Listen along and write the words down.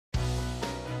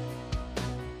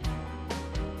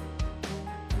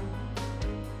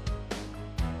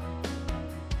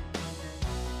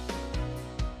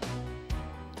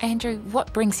Andrew,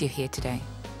 what brings you here today?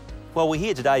 Well, we're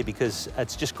here today because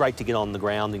it's just great to get on the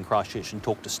ground in Christchurch and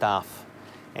talk to staff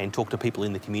and talk to people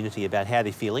in the community about how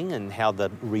they're feeling and how the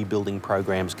rebuilding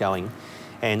program's going.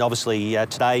 And obviously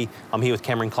today I'm here with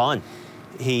Clyne.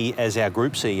 He, as our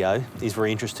group CEO, is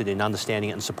very interested in understanding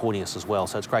it and supporting us as well,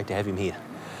 so it's great to have him here.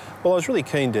 Well, I was really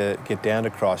keen to get down to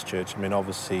Christchurch. I mean,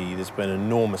 obviously there's been an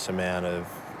enormous amount of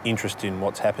interest in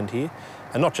what's happened here,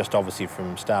 and not just obviously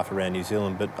from staff around New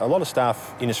Zealand, but a lot of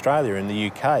staff in Australia and the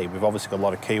UK. We've obviously got a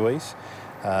lot of Kiwis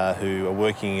who are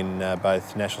working in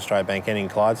both National Australia Bank and in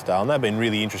Clydesdale, and they've been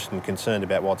really interested and concerned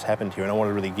about what's happened here, and I want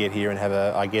to really get here and have,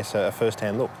 a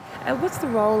first-hand look. What's the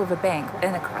role of a bank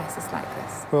in a crisis like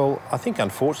this? Well, I think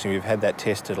unfortunately we've had that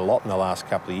tested a lot in the last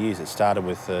couple of years. It started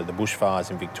with the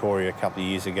bushfires in Victoria a couple of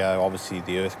years ago, obviously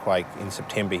the earthquake in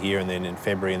September here, and then in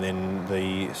February, and then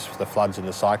the floods and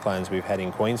the cyclones we've had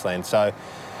in Queensland. So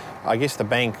I guess the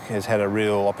bank has had a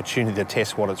real opportunity to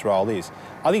test what its role is.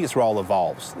 I think its role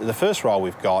evolves. The first role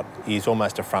we've got is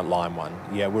almost a frontline one.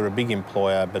 Yeah, we're a big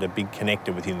employer, but a big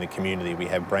connector within the community. We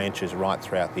have branches right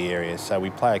throughout the area, so we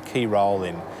play a key role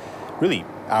in really,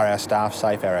 are our staff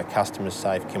safe, are our customers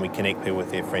safe, can we connect people with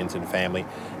their friends and family,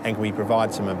 and can we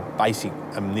provide some basic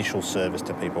initial service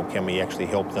to people? Can we actually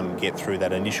help them get through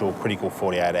that initial critical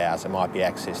 48 hours? It might be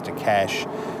access to cash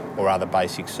or other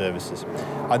basic services.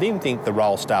 I then think the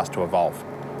role starts to evolve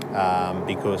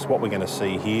because what we're going to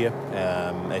see here,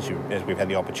 as we've had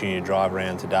the opportunity to drive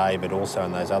around today, but also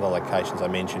in those other locations I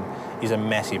mentioned, is a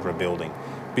massive rebuilding.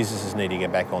 Businesses need to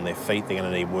get back on their feet. They're going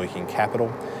to need working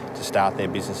capital to start their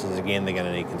businesses again. They're going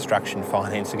to need construction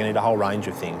finance. They're going to need a whole range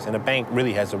of things. And a bank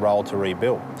really has a role to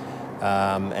rebuild.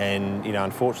 And, you know,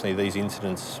 unfortunately, these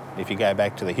incidents, if you go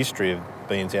back to the history of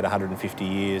BNZ, 150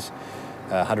 years,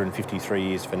 153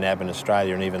 years for NAB in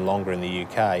Australia and even longer in the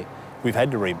UK, we've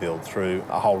had to rebuild through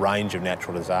a whole range of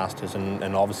natural disasters, and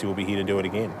obviously we'll be here to do it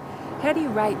again. How do you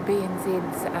rate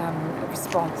BNZ's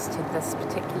response to this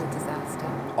particular disaster?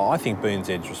 I think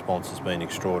BNZ's response has been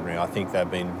extraordinary. I think they've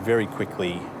been very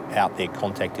quickly out there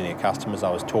contacting their customers.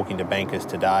 I was talking to bankers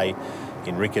today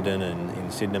in Riccarton and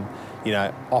in Sydenham. You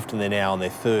know, often they're now on their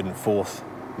third and fourth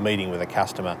meeting with a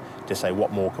customer to say,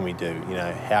 what more can we do? You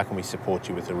know, how can we support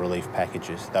you with the relief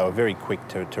packages? They were very quick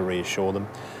to reassure them.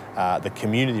 The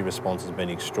community response has been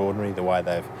extraordinary, the way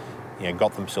they've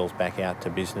got themselves back out to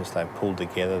business, they've pulled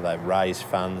together, they've raised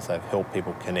funds, they've helped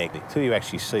people connect. Until you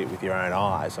actually see it with your own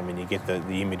eyes, I mean, you get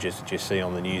the images that you see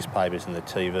on the newspapers and the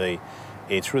TV,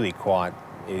 it's really quite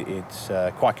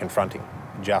confronting,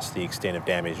 just the extent of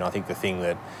damage. And I think the thing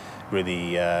that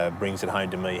really brings it home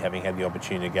to me, having had the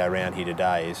opportunity to go around here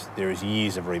today, is there is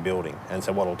years of rebuilding. And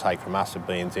so what it'll take from us at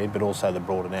BNZ, but also the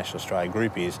broader National Australia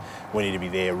Group, is we need to be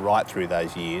there right through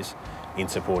those years in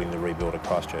supporting the rebuild of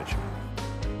Christchurch.